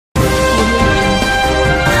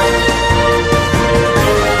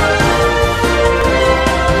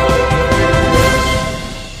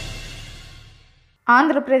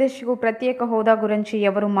ఆంధ్రప్రదేశ్కు ప్రత్యేక హోదా గురించి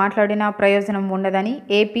ఎవరు మాట్లాడినా ప్రయోజనం ఉండదని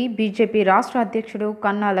ఏపీ బీజేపీ రాష్ట్ర అధ్యక్షుడు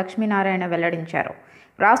కన్నా లక్ష్మీనారాయణ వెల్లడించారు.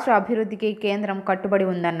 రాష్ట్ర అభివృద్ధికి కేంద్రం కట్టుబడి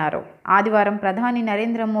ఉందన్నారు. ఆదివారం ప్రధాని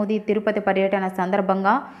నరేంద్ర మోదీ తిరుపతి పర్యటన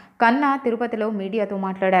సందర్భంగా కన్నా తిరుపతిలో మీడియాతో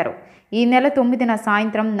మాట్లాడారు. ఈ నెల 9న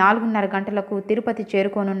సాయంత్రం 4:30 గంటలకు తిరుపతి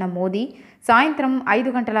చేరుకోనున్న మోదీ సాయంత్రం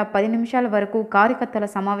 5:10 వరకు కార్యకర్తల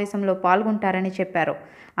సమావేశంలో పాల్గొంటారని చెప్పారు.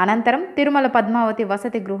 అనంతరం తిరుమల పద్మావతి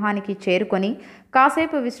వసతి గృహానికి చేరుకొని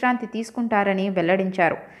కాసేపు విశ్రాంతి తీసుకుంటారని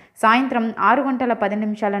వెల్లడించారు. సాయంత్రం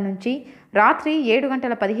 6:10 నుంచి రాత్రి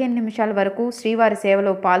 7:15 వరకు శ్రీవారి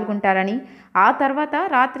సేవలో పాల్గొంటారని, ఆ తర్వాత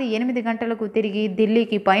రాత్రి 8 గంటలకు తిరిగి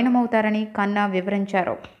ఢిల్లీకి పయనమవుతారని కన్నా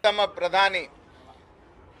వివరించారు. ప్రధాని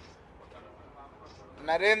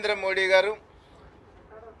నరేంద్ర మోడీ గారు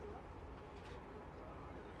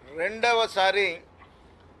రెండవసారి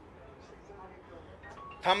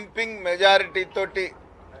థంపింగ్ మెజారిటీ తోటి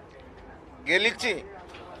గెలిచి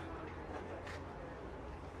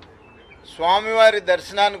స్వామివారి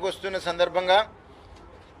దర్శనానికి వస్తున్న సందర్భంగా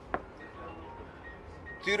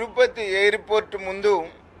తిరుపతి ఎయిర్పోర్ట్ ముందు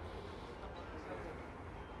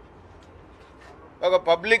ఒక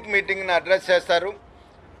పబ్లిక్ మీటింగ్ని అడ్రస్ చేస్తారు.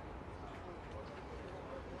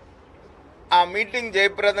 ఆ మీటింగ్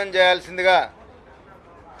జయప్రదం చేయాల్సిందిగా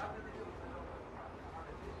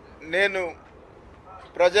నేను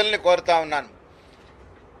ప్రజల్ని కోరుతా ఉన్నాను.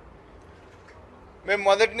 మేము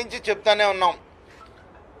మొదటి నుంచి చెప్తానే ఉన్నాం,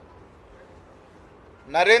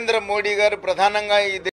 నరేంద్ర మోడీ గారు ప్రధానంగా ఈ